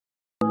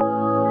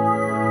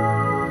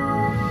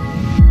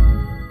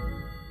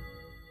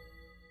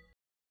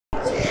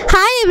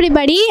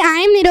everybody, I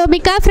am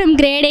Nirobika from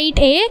grade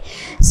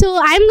 8A. So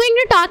I am going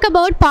to talk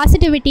about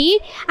positivity.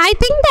 I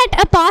think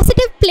that a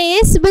positive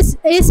place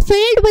is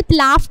filled with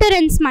laughter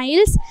and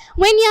smiles.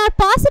 When you are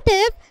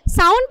positive,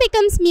 sound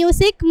becomes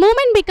music,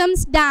 movement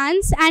becomes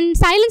dance, and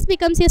silence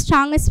becomes your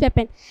strongest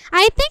weapon.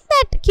 I think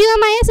that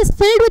QMIS is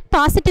filled with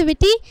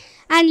positivity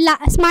and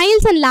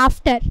smiles and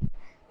laughter.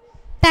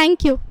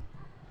 Thank you.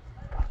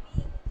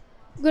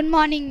 Good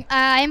morning.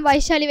 I am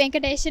Vaishali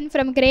Venkateshan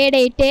from grade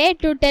 8A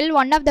to tell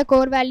one of the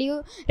core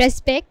value,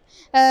 respect.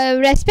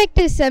 Respect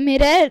is a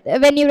mirror.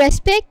 When you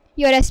respect,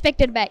 you are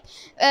respected back.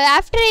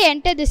 After I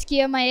entered this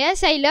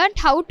QMIS, I learned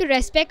how to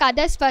respect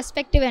others'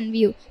 perspective and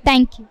view.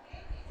 Thank you.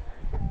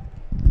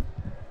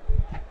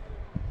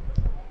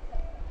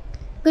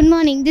 Good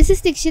morning. This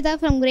is Tikshita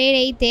from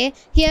grade 8A,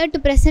 here to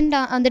present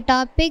on the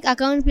topic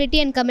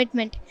accountability and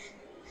commitment.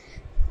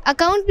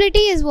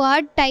 Accountability is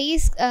what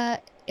ties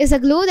is a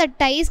glue that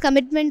ties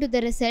commitment to the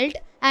result,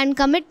 and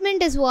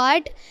commitment is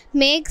what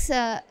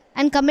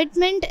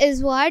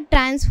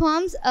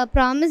transforms a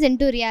promise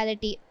into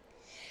reality.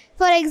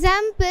 For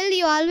example,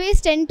 you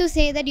always tend to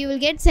say that you will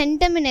get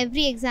centum in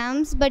every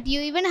exams, but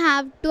you even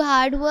have to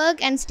hard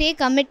work and stay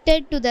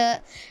committed to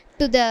the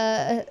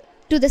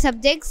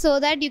subject so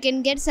that you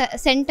can get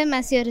centum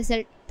as your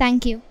result.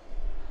 Thank you.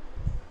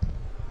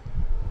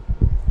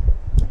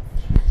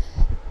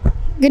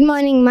 Good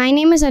morning. My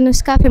name is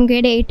Anushka from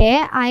grade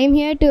 8A. I am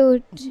here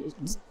to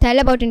tell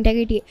about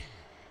integrity.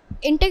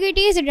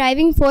 Integrity is a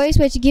driving force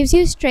which gives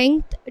you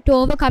strength to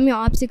overcome your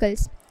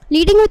obstacles.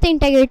 Leading with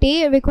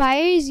integrity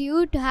requires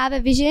you to have a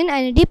vision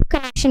and a deep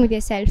connection with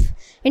yourself.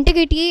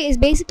 Integrity is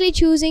basically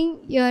choosing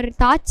your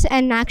thoughts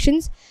and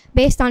actions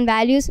based on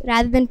values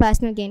rather than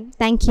personal gain.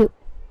 Thank you.